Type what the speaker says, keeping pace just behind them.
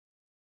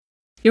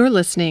You're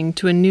listening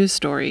to a news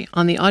story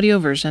on the audio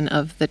version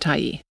of The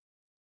Tyee.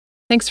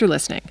 Thanks for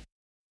listening.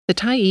 The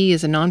Tyee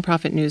is a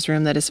nonprofit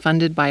newsroom that is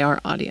funded by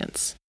our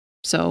audience.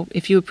 So,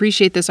 if you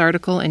appreciate this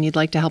article and you'd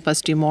like to help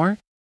us do more,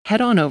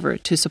 head on over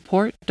to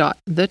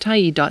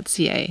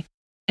support.thetyee.ca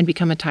and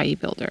become a Tyee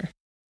builder.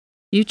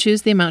 You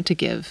choose the amount to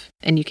give,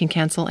 and you can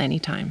cancel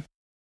anytime.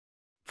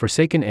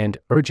 Forsaken and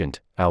Urgent,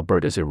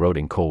 Alberta's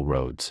Eroding Coal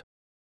Roads.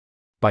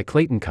 By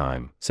Clayton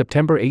Keim,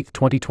 September 8,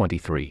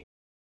 2023.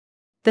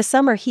 The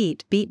summer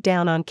heat beat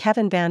down on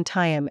Kevin Van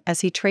Tyem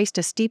as he traced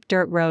a steep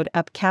dirt road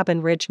up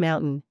Cabin Ridge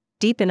Mountain,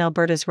 deep in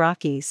Alberta's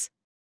Rockies.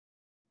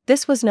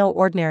 This was no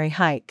ordinary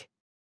hike.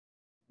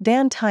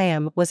 Van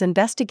Tyem was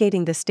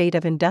investigating the state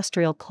of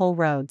industrial coal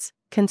roads,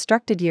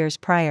 constructed years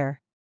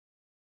prior.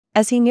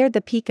 As he neared the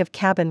peak of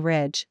Cabin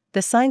Ridge,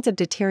 the signs of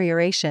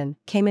deterioration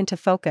came into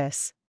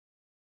focus.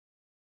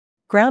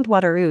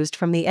 Groundwater oozed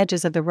from the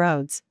edges of the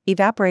roads,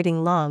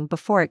 evaporating long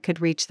before it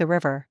could reach the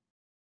river.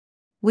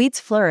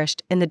 Weeds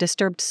flourished in the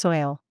disturbed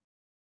soil.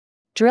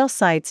 Drill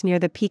sites near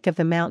the peak of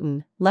the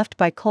mountain, left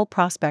by coal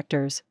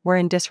prospectors, were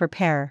in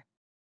disrepair.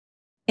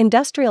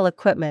 Industrial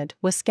equipment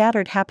was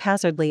scattered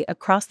haphazardly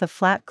across the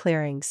flat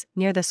clearings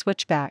near the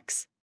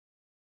switchbacks.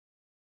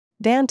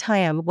 Van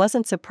Tyem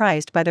wasn't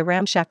surprised by the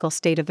ramshackle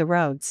state of the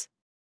roads.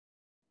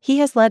 He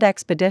has led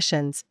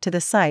expeditions to the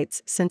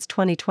sites since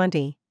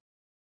 2020.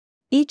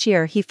 Each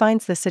year he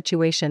finds the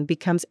situation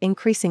becomes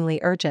increasingly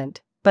urgent,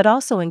 but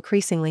also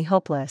increasingly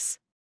hopeless.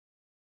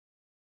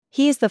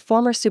 He is the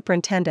former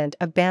superintendent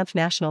of Banff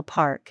National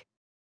Park.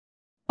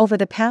 Over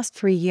the past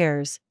 3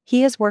 years,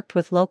 he has worked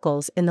with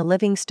locals in the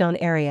Livingstone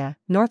area,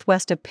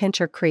 northwest of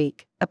Pincher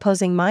Creek,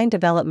 opposing mine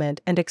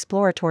development and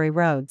exploratory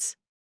roads.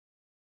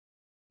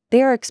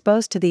 They are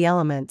exposed to the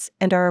elements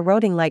and are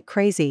eroding like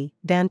crazy,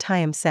 Van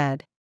Tyem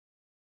said.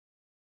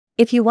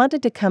 If you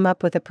wanted to come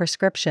up with a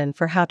prescription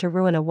for how to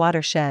ruin a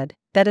watershed,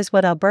 that is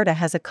what Alberta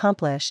has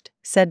accomplished,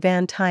 said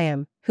Van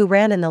Tyem, who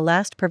ran in the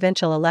last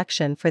provincial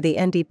election for the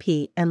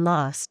NDP and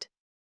lost.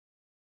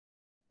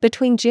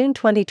 Between June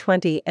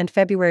 2020 and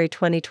February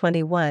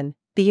 2021,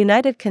 the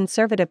United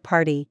Conservative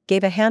Party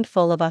gave a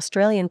handful of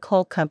Australian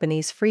coal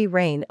companies free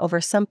rein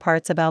over some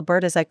parts of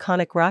Alberta's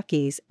iconic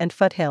Rockies and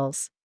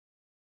foothills.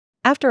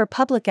 After a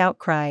public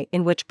outcry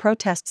in which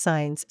protest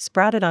signs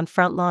sprouted on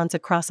front lawns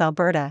across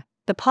Alberta,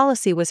 the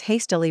policy was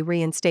hastily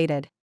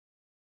reinstated.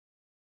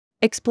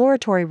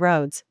 Exploratory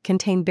roads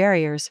contain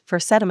barriers for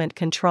sediment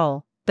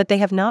control, but they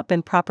have not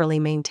been properly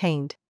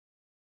maintained.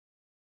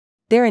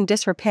 They're in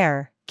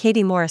disrepair,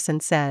 Katie Morrison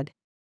said.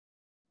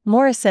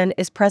 Morrison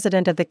is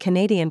president of the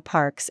Canadian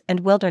Parks and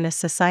Wilderness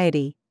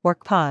Society, or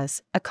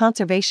CPAWS, a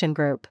conservation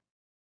group.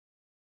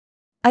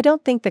 I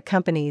don't think the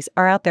companies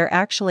are out there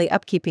actually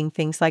upkeeping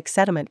things like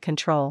sediment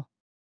control.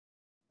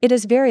 It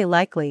is very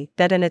likely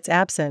that in its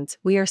absence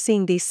we are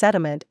seeing these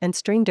sediment and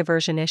stream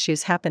diversion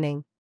issues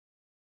happening.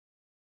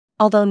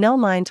 Although no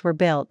mines were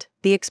built,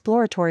 the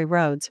exploratory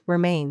roads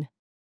remain.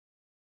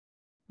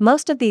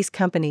 Most of these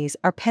companies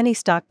are penny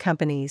stock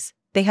companies,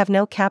 they have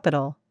no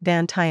capital,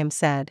 Van Tyem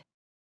said.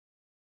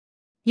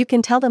 You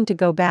can tell them to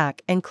go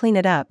back and clean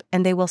it up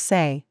and they will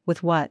say,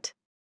 with what?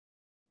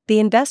 The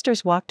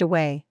investors walked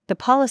away, the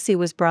policy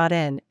was brought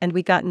in and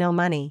we got no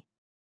money.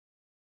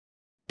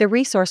 The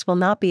resource will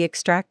not be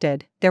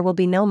extracted, there will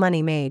be no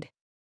money made.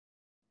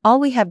 All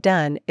we have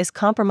done is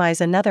compromise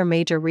another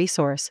major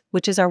resource,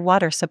 which is our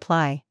water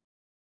supply.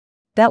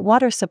 That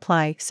water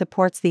supply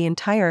supports the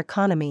entire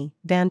economy,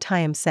 Van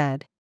Tyem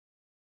said.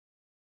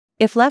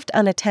 If left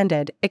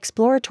unattended,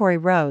 exploratory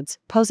roads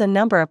pose a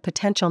number of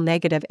potential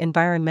negative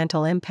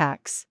environmental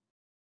impacts.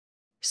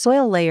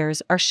 Soil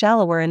layers are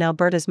shallower in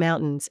Alberta's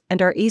mountains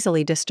and are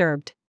easily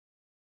disturbed.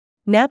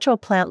 Natural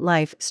plant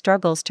life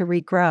struggles to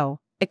regrow,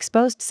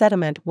 exposed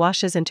sediment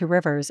washes into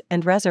rivers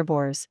and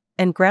reservoirs,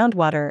 and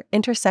groundwater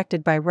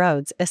intersected by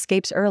roads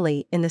escapes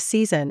early in the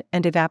season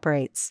and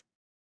evaporates.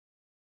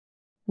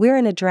 We're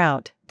in a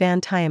drought,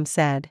 Van Tyem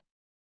said.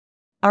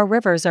 Our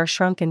rivers are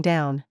shrunken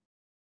down.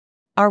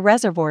 Our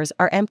reservoirs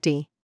are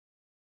empty.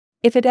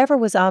 If it ever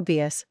was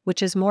obvious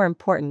which is more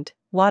important,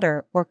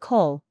 water or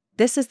coal,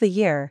 this is the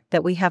year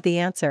that we have the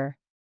answer.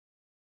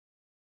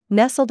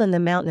 Nestled in the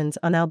mountains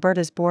on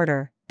Alberta's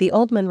border, the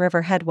Oldman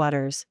River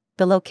headwaters,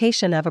 the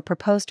location of a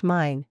proposed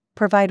mine,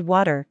 provide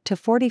water to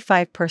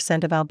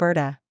 45% of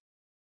Alberta.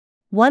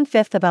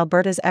 1/5 of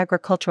Alberta's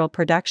agricultural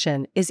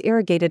production is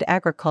irrigated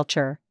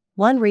agriculture,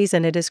 one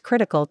reason it is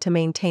critical to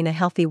maintain a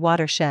healthy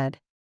watershed.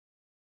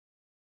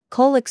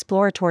 Coal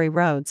exploratory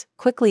roads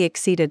quickly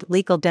exceeded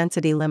legal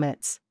density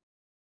limits.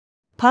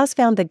 PAWS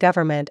found the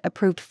government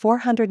approved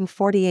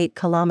 448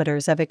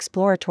 kilometers of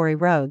exploratory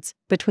roads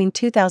between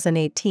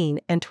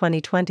 2018 and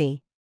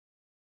 2020.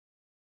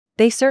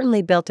 They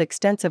certainly built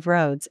extensive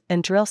roads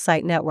and drill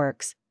site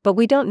networks, but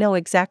we don't know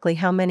exactly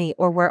how many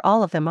or where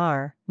all of them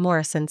are,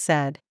 Morrison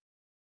said.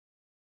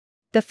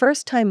 The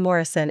first time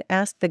Morrison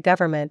asked the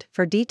government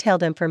for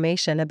detailed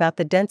information about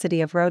the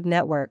density of road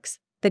networks,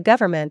 the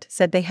government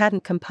said they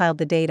hadn't compiled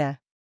the data.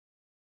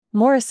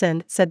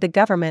 Morrison said the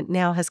government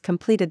now has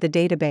completed the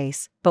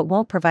database, but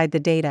won't provide the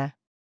data.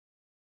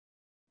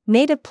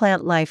 Native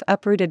plant life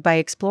uprooted by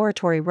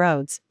exploratory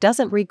roads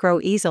doesn't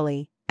regrow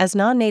easily, as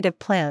non-native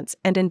plants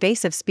and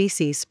invasive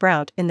species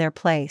sprout in their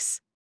place.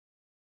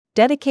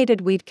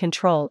 Dedicated weed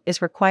control is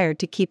required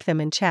to keep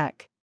them in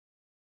check.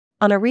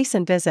 On a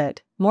recent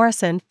visit,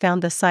 Morrison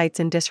found the sites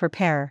in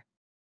disrepair.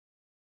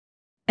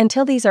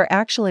 Until these are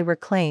actually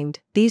reclaimed,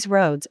 these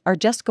roads are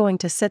just going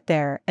to sit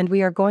there, and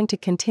we are going to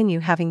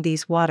continue having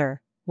these water,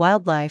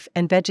 wildlife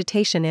and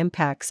vegetation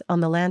impacts on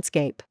the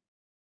landscape.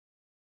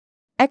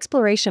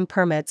 Exploration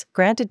permits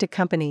granted to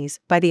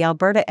companies by the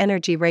Alberta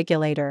Energy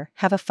Regulator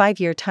have a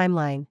 5-year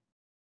timeline.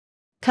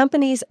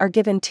 Companies are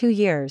given 2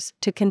 years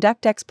to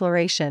conduct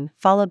exploration,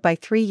 followed by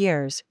 3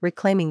 years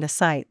reclaiming the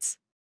sites.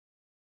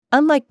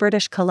 Unlike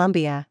British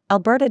Columbia,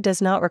 Alberta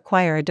does not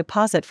require a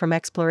deposit from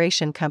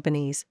exploration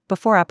companies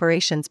before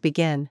operations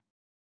begin.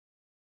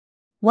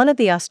 One of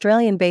the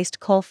Australian-based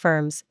coal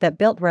firms that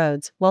built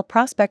roads while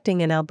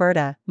prospecting in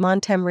Alberta,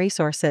 Montem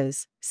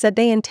Resources, said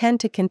they intend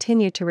to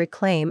continue to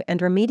reclaim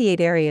and remediate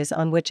areas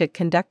on which it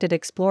conducted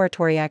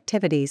exploratory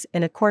activities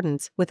in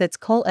accordance with its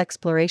coal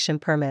exploration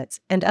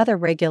permits and other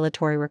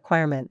regulatory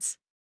requirements.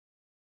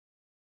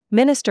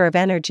 Minister of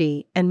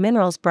Energy and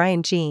Minerals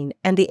Brian Jean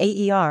and the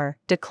AER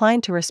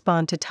declined to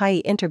respond to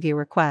Tyee interview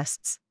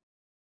requests.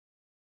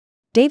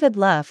 David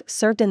Luff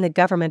served in the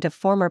government of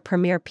former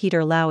Premier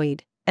Peter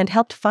Lougheed and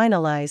helped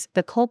finalize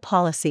the coal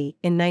policy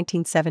in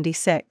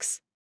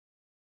 1976.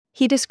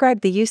 He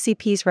described the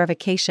UCP's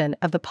revocation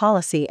of the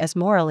policy as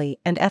morally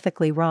and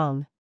ethically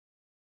wrong.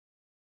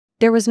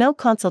 There was no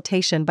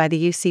consultation by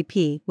the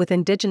UCP with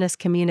Indigenous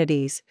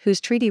communities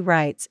whose treaty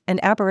rights and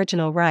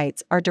Aboriginal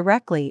rights are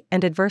directly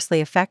and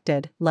adversely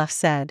affected, Luff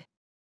said.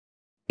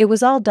 It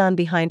was all done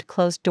behind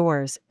closed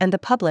doors, and the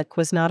public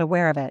was not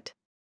aware of it.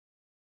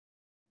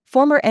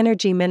 Former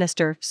Energy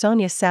Minister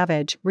Sonia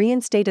Savage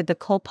reinstated the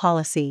coal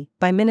policy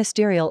by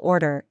ministerial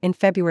order in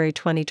February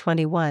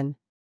 2021.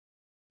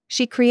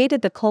 She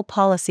created the Coal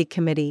Policy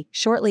Committee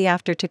shortly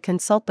after to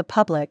consult the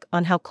public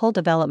on how coal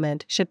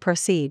development should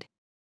proceed.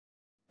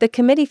 The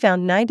committee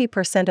found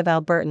 90% of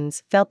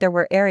Albertans felt there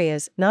were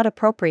areas not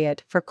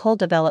appropriate for coal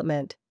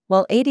development,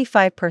 while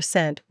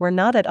 85% were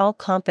not at all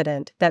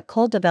confident that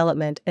coal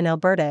development in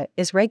Alberta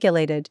is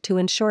regulated to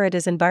ensure it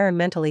is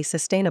environmentally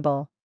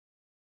sustainable.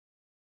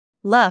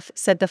 Luff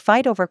said the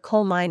fight over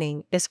coal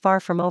mining is far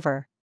from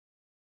over.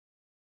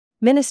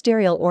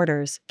 Ministerial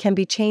orders can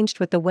be changed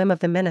with the whim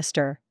of the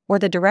minister or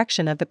the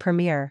direction of the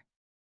premier.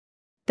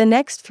 The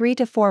next 3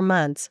 to 4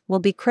 months will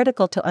be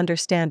critical to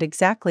understand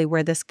exactly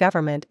where this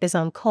government is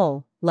on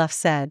coal, Luff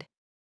said.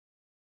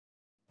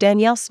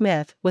 Danielle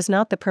Smith was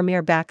not the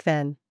premier back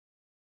then.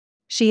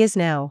 She is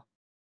now.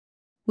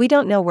 We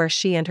don't know where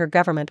she and her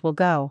government will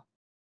go.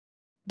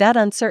 That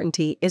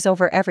uncertainty is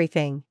over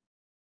everything.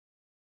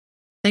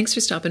 Thanks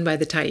for stopping by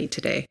the Tyee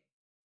today.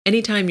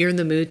 Anytime you're in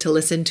the mood to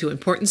listen to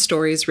important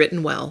stories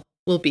written well,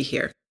 we'll be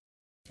here.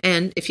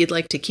 And if you'd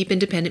like to keep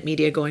independent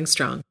media going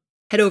strong,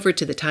 head over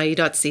to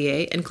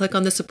thetyee.ca and click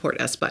on the Support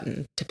Us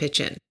button to pitch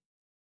in.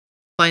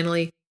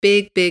 Finally,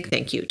 big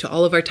thank you to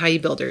all of our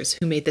Tyee builders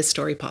who made this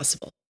story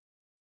possible.